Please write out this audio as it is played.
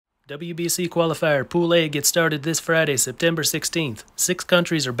WBC Qualifier Pool A gets started this Friday, September 16th. 6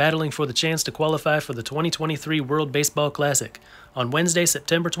 countries are battling for the chance to qualify for the 2023 World Baseball Classic. On Wednesday,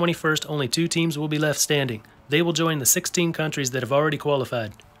 September 21st, only 2 teams will be left standing. They will join the 16 countries that have already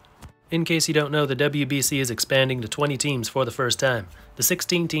qualified. In case you don't know, the WBC is expanding to 20 teams for the first time. The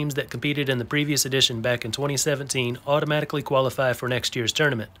 16 teams that competed in the previous edition back in 2017 automatically qualify for next year's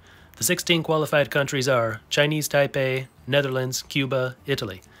tournament. The 16 qualified countries are Chinese Taipei, Netherlands, Cuba,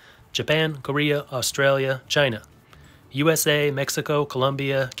 Italy, Japan, Korea, Australia, China, USA, Mexico,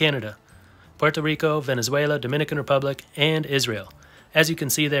 Colombia, Canada, Puerto Rico, Venezuela, Dominican Republic, and Israel. As you can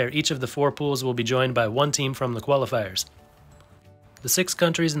see there, each of the 4 pools will be joined by 1 team from the qualifiers. The 6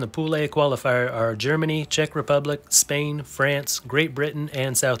 countries in the Pool A qualifier are Germany, Czech Republic, Spain, France, Great Britain,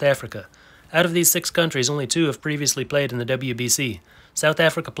 and South Africa. Out of these 6 countries, only 2 have previously played in the WBC. South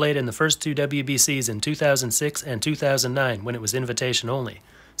Africa played in the first 2 WBCs in 2006 and 2009 when it was invitation only.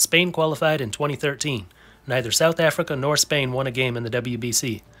 Spain qualified in 2013. Neither South Africa nor Spain won a game in the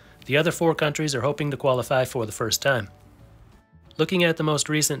WBC. The other 4 countries are hoping to qualify for the first time. Looking at the most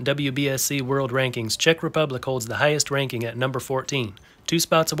recent WBSC World Rankings, Czech Republic holds the highest ranking at number 14, 2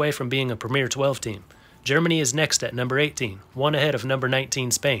 spots away from being a Premier 12 team. Germany is next at number 18, 1 ahead of number 19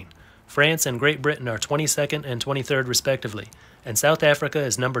 Spain. France and Great Britain are 22nd and 23rd respectively, and South Africa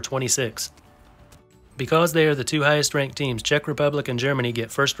is number 26. Because they are the 2 highest-ranked teams, Czech Republic and Germany get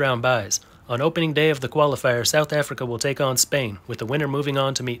first-round byes. On opening day of the qualifier, South Africa will take on Spain, with the winner moving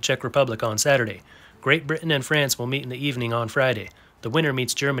on to meet Czech Republic on Saturday. Great Britain and France will meet in the evening on Friday. The winner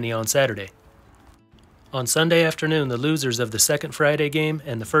meets Germany on Saturday. On Sunday afternoon, the losers of the second Friday game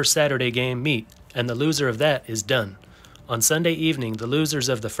and the first Saturday game meet, and the loser of that is done. On Sunday evening, the losers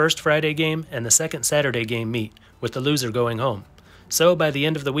of the first Friday game and the second Saturday game meet, with the loser going home. So, by the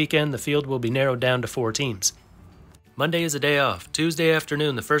end of the weekend, the field will be narrowed down to 4 teams. Monday is a day off. Tuesday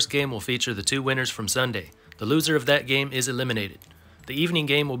afternoon, the first game will feature the 2 winners from Sunday. The loser of that game is eliminated. The evening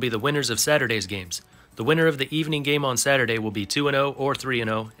game will be the winners of Saturday's games. The winner of the evening game on Saturday will be 2-0 or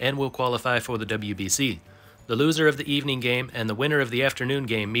 3-0 and will qualify for the WBC. The loser of the evening game and the winner of the afternoon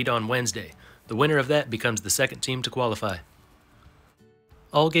game meet on Wednesday. The winner of that becomes the second team to qualify.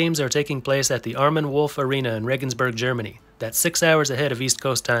 All games are taking place at the Armin Wolf Arena in Regensburg, Germany. That's 6 hours ahead of East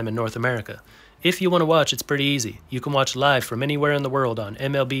Coast time in North America. If you want to watch, it's pretty easy. You can watch live from anywhere in the world on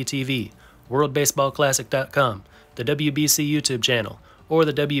MLB TV, WorldBaseballClassic.com, the WBC YouTube channel, or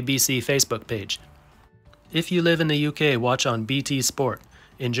the WBC Facebook page. If you live in the UK, watch on BT Sport.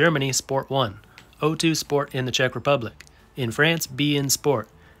 In Germany, Sport 1, O2 Sport in the Czech Republic. In France, beIN Sport,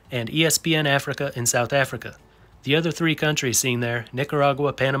 and ESPN Africa in South Africa. The other 3 countries seen there,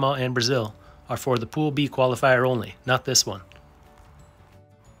 Nicaragua, Panama, and Brazil, are for the Pool B qualifier only, not this one.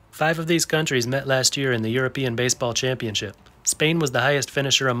 5 of these countries met last year in the European Baseball Championship. Spain was the highest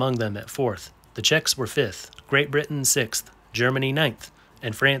finisher among them at 4th. The Czechs were 5th, Great Britain 6th, Germany 9th,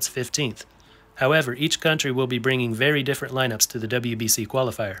 and France 15th. However, each country will be bringing very different lineups to the WBC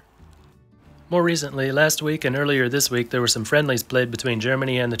qualifier. More recently, last week and earlier this week, there were some friendlies played between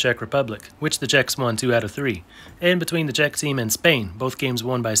Germany and the Czech Republic, which the Czechs won 2 out of 3, and between the Czech team and Spain, both games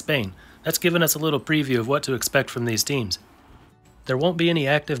won by Spain. That's given us a little preview of what to expect from these teams. There won't be any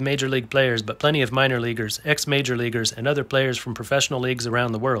active Major League players, but plenty of minor leaguers, ex-major leaguers, and other players from professional leagues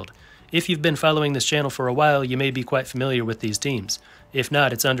around the world. If you've been following this channel for a while, you may be quite familiar with these teams. If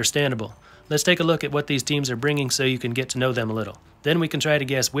not, it's understandable. Let's take a look at what these teams are bringing so you can get to know them a little. Then we can try to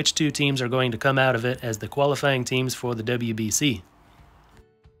guess which 2 teams are going to come out of it as the qualifying teams for the WBC.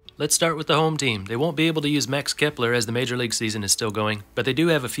 Let's start with the home team. They won't be able to use Max Kepler as the Major League season is still going, but they do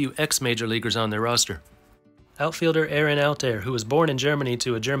have a few ex-Major Leaguers on their roster. Outfielder Aaron Altair, who was born in Germany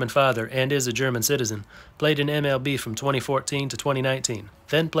to a German father and is a German citizen, played in MLB from 2014 to 2019,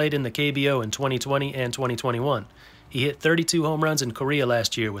 then played in the KBO in 2020 and 2021. He hit 32 home runs in Korea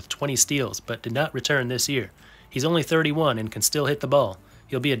last year with 20 steals, but did not return this year. He's only 31 and can still hit the ball.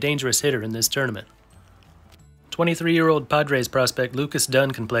 He'll be a dangerous hitter in this tournament. 23-year-old Padres prospect Lucas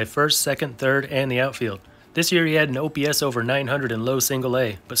Dunn can play first, second, third, and the outfield. This year he had an OPS over 900 in low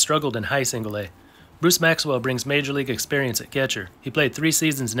single-A, but struggled in high single-A. Bruce Maxwell brings Major League experience at catcher. He played 3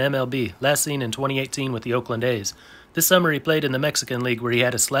 seasons in MLB, last seen in 2018 with the Oakland A's. This summer he played in the Mexican League where he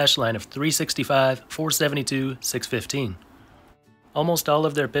had a slash line of .365, .472, .615. Almost all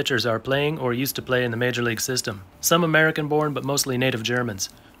of their pitchers are playing or used to play in the Major League system. Some American-born but mostly native Germans.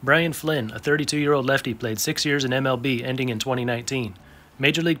 Brian Flynn, a 32-year-old lefty, played 6 years in MLB ending in 2019.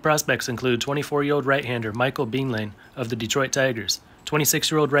 Major League prospects include 24-year-old right-hander Michael Beanlane of the Detroit Tigers,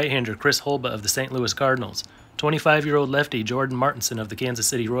 26-year-old right-hander Chris Holba of the St. Louis Cardinals, 25-year-old lefty Jordan Martinson of the Kansas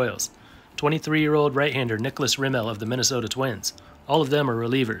City Royals, 23-year-old right-hander Nicholas Rimmel of the Minnesota Twins, All of them are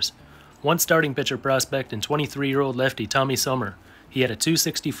relievers. One starting pitcher prospect and 23-year-old lefty Tommy Sommer. He had a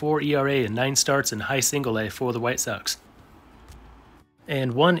 2.64 ERA in 9 starts in high single-A for the White Sox.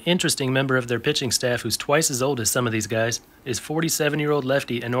 And one interesting member of their pitching staff who's twice as old as some of these guys is 47-year-old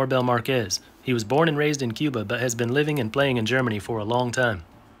lefty Enorbel Marquez. He was born and raised in Cuba but has been living and playing in Germany for a long time.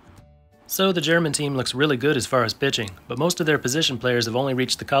 So the German team looks really good as far as pitching, but most of their position players have only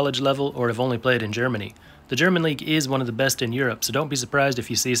reached the college level or have only played in Germany. The German league is one of the best in Europe, so don't be surprised if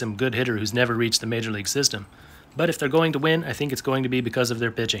you see some good hitter who's never reached the major league system. But if they're going to win, I think it's going to be because of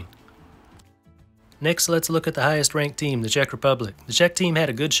their pitching. Next, let's look at the highest ranked team, the Czech Republic. The Czech team had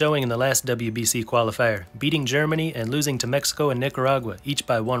a good showing in the last WBC qualifier, beating Germany and losing to Mexico and Nicaragua, each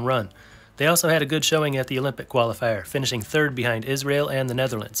by 1 run. They also had a good showing at the Olympic qualifier, finishing 3rd behind Israel and the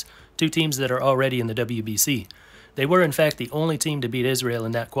Netherlands, 2 teams that are already in the WBC. They were in fact the only team to beat Israel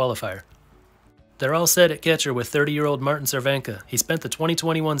in that qualifier. They're all set at catcher with 30-year-old Martin Cervenka. He spent the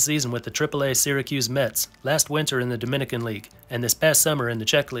 2021 season with the AAA Syracuse Mets, last winter in the Dominican League, and this past summer in the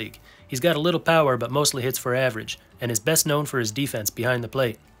Czech League. He's got a little power but mostly hits for average, and is best known for his defense behind the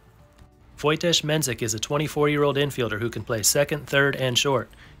plate. Wojciech Męczyk is a 24-year-old infielder who can play second, third, and short.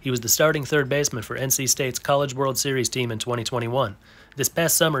 He was the starting third baseman for NC State's College World Series team in 2021. This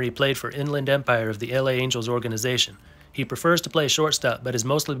past summer he played for Inland Empire of the LA Angels organization. He prefers to play shortstop but has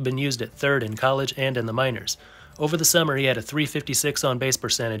mostly been used at third in college and in the minors. Over the summer he had a .356 on-base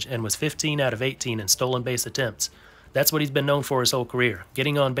percentage and was 15 out of 18 in stolen base attempts. That's what he's been known for his whole career,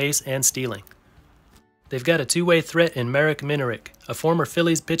 getting on base and stealing. They've got a two-way threat in Marek Minarek, a former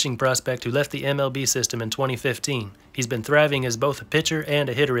Phillies pitching prospect who left the MLB system in 2015. He's been thriving as both a pitcher and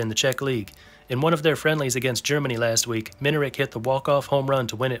a hitter in the Czech League. In one of their friendlies against Germany last week, Minarek hit the walk-off home run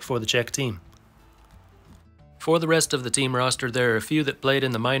to win it for the Czech team. For the rest of the team roster, there are a few that played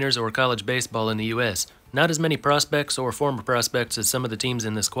in the minors or college baseball in the U.S. Not as many prospects or former prospects as some of the teams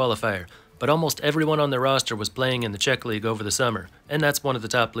in this qualifier, but almost everyone on their roster was playing in the Czech League over the summer, and that's one of the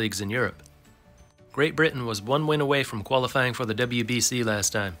top leagues in Europe. Great Britain was 1 win away from qualifying for the WBC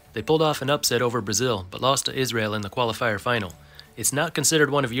last time. They pulled off an upset over Brazil, but lost to Israel in the qualifier final. It's not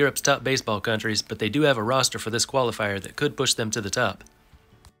considered one of Europe's top baseball countries, but they do have a roster for this qualifier that could push them to the top.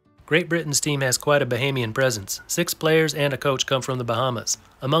 Great Britain's team has quite a Bahamian presence. 6 players and a coach come from the Bahamas.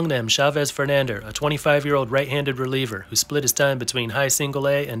 Among them, Chavez Fernander, a 25-year-old right-handed reliever who split his time between high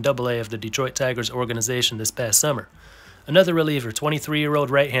single-A and double-A of the Detroit Tigers organization this past summer. Another reliever, 23-year-old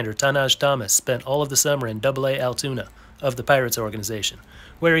right-hander Tanaj Thomas, spent all of the summer in Double-A Altoona of the Pirates organization,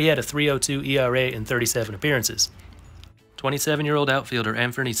 where he had a .302 ERA in 37 appearances. 27-year-old outfielder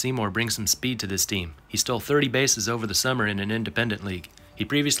Anthony Seymour brings some speed to this team. He stole 30 bases over the summer in an independent league. He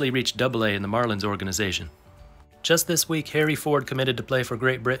previously reached Double-A in the Marlins organization. Just this week, Harry Ford committed to play for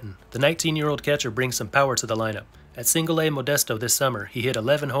Great Britain. The 19-year-old catcher brings some power to the lineup. At Single-A Modesto this summer, he hit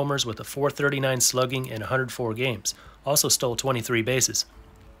 11 homers with a .439 slugging in 104 games. Also stole 23 bases.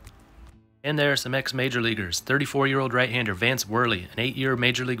 And there are some ex-major leaguers. 34-year-old right-hander Vance Worley, an 8-year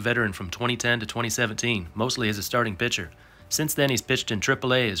major league veteran from 2010 to 2017, mostly as a starting pitcher. Since then, he's pitched in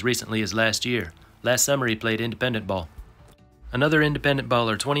AAA as recently as last year. Last summer, he played independent ball. Another independent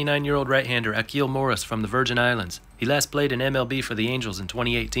baller, 29-year-old right-hander Akil Morris from the Virgin Islands. He last played in MLB for the Angels in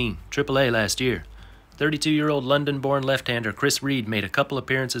 2018, AAA last year. 32-year-old London-born left-hander Chris Reed made a couple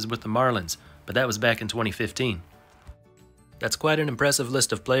appearances with the Marlins, but that was back in 2015. That's quite an impressive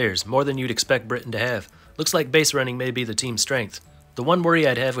list of players, more than you'd expect Britain to have. Looks like base running may be the team's strength. The one worry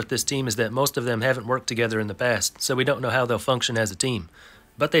I'd have with this team is that most of them haven't worked together in the past, so we don't know how they'll function as a team.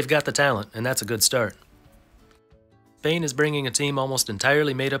 But they've got the talent, and that's a good start. Spain is bringing a team almost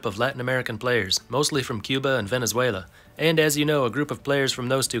entirely made up of Latin American players, mostly from Cuba and Venezuela, and as you know, a group of players from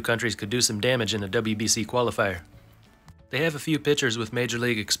those 2 countries could do some damage in a WBC qualifier. They have a few pitchers with Major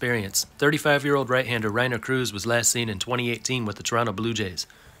League experience. 35-year-old right-hander Reiner Cruz was last seen in 2018 with the Toronto Blue Jays.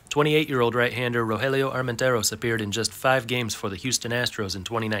 28-year-old right-hander Rogelio Armenteros appeared in just 5 games for the Houston Astros in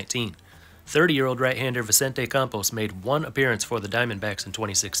 2019. 30-year-old right-hander Vicente Campos made 1 appearance for the Diamondbacks in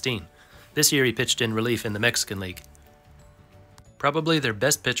 2016. This year he pitched in relief in the Mexican League. Probably their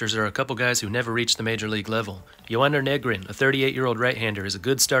best pitchers are a couple guys who never reached the major league level. Yoander Negrin, a 38-year-old right-hander, is a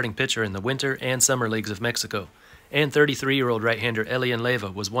good starting pitcher in the winter and summer leagues of Mexico. And 33-year-old right-hander Elian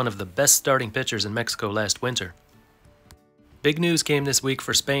Leyva was one of the best starting pitchers in Mexico last winter. Big news came this week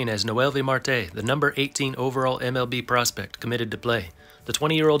for Spain as Noelvi Marte, the number 18 overall MLB prospect, committed to play. The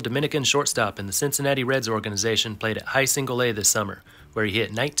 20-year-old Dominican shortstop in the Cincinnati Reds organization played at high single-A this summer, where he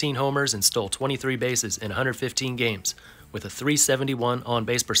hit 19 homers and stole 23 bases in 115 games, with a .371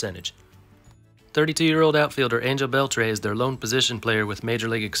 on-base percentage. 32-year-old outfielder Angel Beltre is their lone position player with Major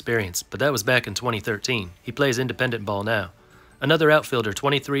League experience, but that was back in 2013. He plays independent ball now. Another outfielder,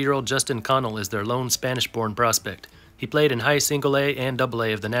 23-year-old Justin Connell, is their lone Spanish-born prospect. He played in high Single-A and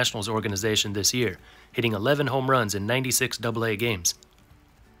Double-A of the Nationals organization this year, hitting 11 home runs in 96 Double-A games.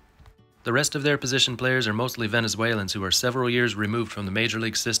 The rest of their position players are mostly Venezuelans who are several years removed from the Major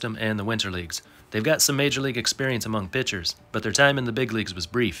League system and the Winter Leagues. They've got some Major League experience among pitchers, but their time in the big leagues was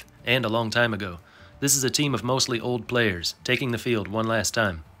brief, and a long time ago. This is a team of mostly old players, taking the field one last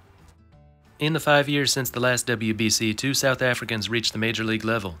time. In the 5 years since the last WBC, 2 South Africans reached the Major League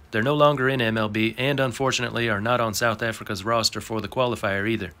level. They're no longer in MLB and unfortunately are not on South Africa's roster for the qualifier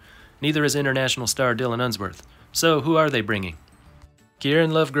either. Neither is international star Dylan Unsworth. So who are they bringing? Kieran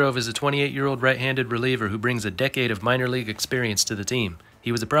Lovegrove is a 28-year-old right-handed reliever who brings a decade of minor league experience to the team.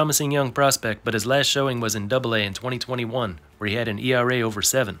 He was a promising young prospect, but his last showing was in Double-A in 2021, where he had an ERA over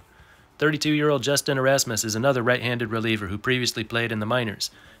 7. 32-year-old Justin Erasmus is another right-handed reliever who previously played in the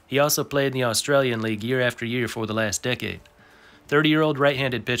minors. He also played in the Australian League year after year for the last decade. 30-year-old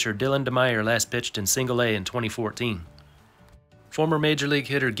right-handed pitcher Dylan DeMeyer last pitched in Single-A in 2014. Former Major League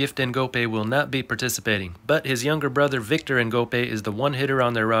hitter Gift Ngope will not be participating, but his younger brother Victor Ngope is the one hitter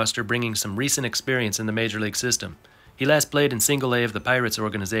on their roster bringing some recent experience in the Major League system. He last played in Single-A of the Pirates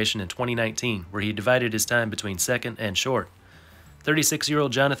organization in 2019, where he divided his time between second and short.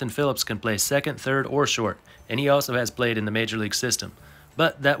 36-year-old Jonathan Phillips can play second, third, or short, and he also has played in the Major League system.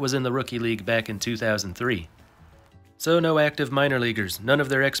 But that was in the Rookie League back in 2003. So no active minor leaguers, none of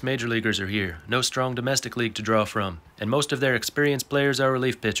their ex-major leaguers are here, no strong domestic league to draw from, and most of their experienced players are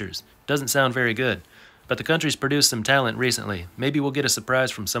relief pitchers. Doesn't sound very good, but the country's produced some talent recently. Maybe we'll get a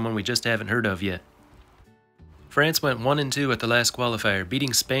surprise from someone we just haven't heard of yet. France went 1-2 at the last qualifier,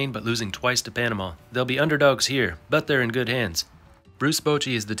 beating Spain but losing twice to Panama. They'll be underdogs here, but they're in good hands. Bruce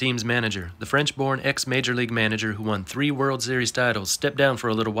Bochy is the team's manager. The French-born ex-Major League manager who won 3 World Series titles stepped down for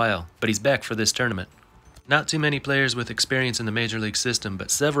a little while, but he's back for this tournament. Not too many players with experience in the Major League system, but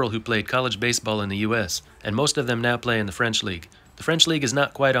several who played college baseball in the U.S., and most of them now play in the French League. The French League is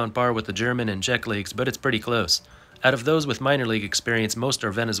not quite on par with the German and Czech leagues, but it's pretty close. Out of those with minor league experience, most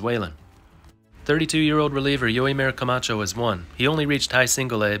are Venezuelan. 32-year-old reliever Yoimer Camacho has won. He only reached high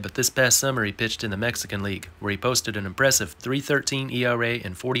Single-A, but this past summer he pitched in the Mexican League, where he posted an impressive .313 ERA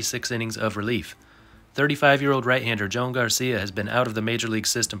and 46 innings of relief. 35-year-old right-hander Joan Garcia has been out of the Major League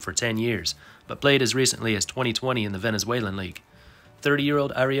system for 10 years, but played as recently as 2020 in the Venezuelan League.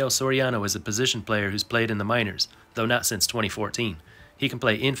 30-year-old Ariel Soriano is a position player who's played in the minors, though not since 2014. He can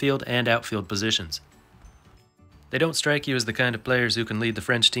play infield and outfield positions. They don't strike you as the kind of players who can lead the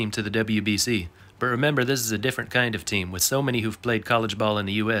French team to the WBC, but remember this is a different kind of team with so many who've played college ball in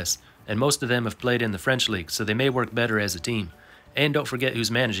the U.S., and most of them have played in the French League, so they may work better as a team. And don't forget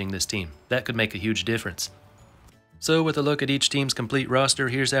who's managing this team. That could make a huge difference. So with a look at each team's complete roster,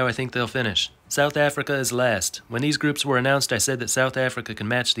 here's how I think they'll finish. South Africa is last. When these groups were announced, I said that South Africa can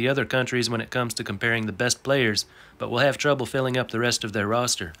match the other countries when it comes to comparing the best players, but will have trouble filling up the rest of their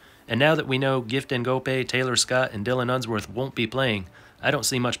roster. And now that we know Gift Ngope, Taylor Scott, and Dylan Unsworth won't be playing, I don't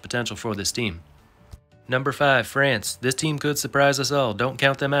see much potential for this team. Number 5, France. This team could surprise us all. Don't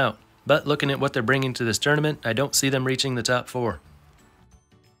count them out. But looking at what they're bringing to this tournament, I don't see them reaching the top 4.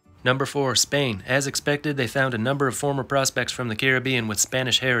 Number 4, Spain. As expected, they found a number of former prospects from the Caribbean with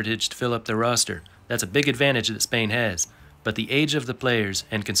Spanish heritage to fill up their roster. That's a big advantage that Spain has. But the age of the players,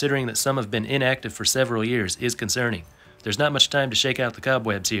 and considering that some have been inactive for several years, is concerning. There's not much time to shake out the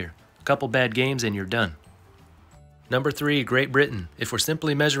cobwebs here. A couple bad games and you're done. Number 3, Great Britain. If we're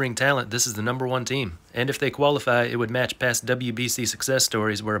simply measuring talent, this is the number 1 team. And if they qualify, it would match past WBC success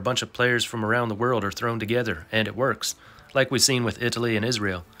stories where a bunch of players from around the world are thrown together, and it works, like we've seen with Italy and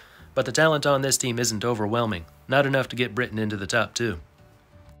Israel. But the talent on this team isn't overwhelming, not enough to get Britain into the top 2.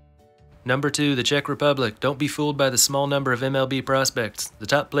 Number 2, the Czech Republic. Don't be fooled by the small number of MLB prospects. The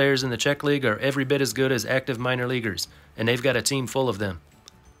top players in the Czech League are every bit as good as active minor leaguers, and they've got a team full of them.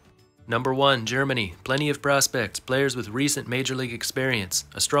 Number 1, Germany. Plenty of prospects, players with recent Major League experience,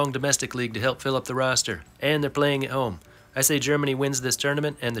 a strong domestic league to help fill up the roster, and they're playing at home. I say Germany wins this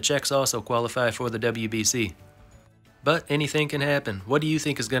tournament, and the Czechs also qualify for the WBC. But anything can happen. What do you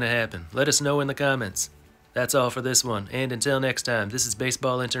think is going to happen? Let us know in the comments. That's all for this one, and until next time, this is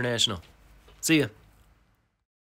Baseball International. See ya.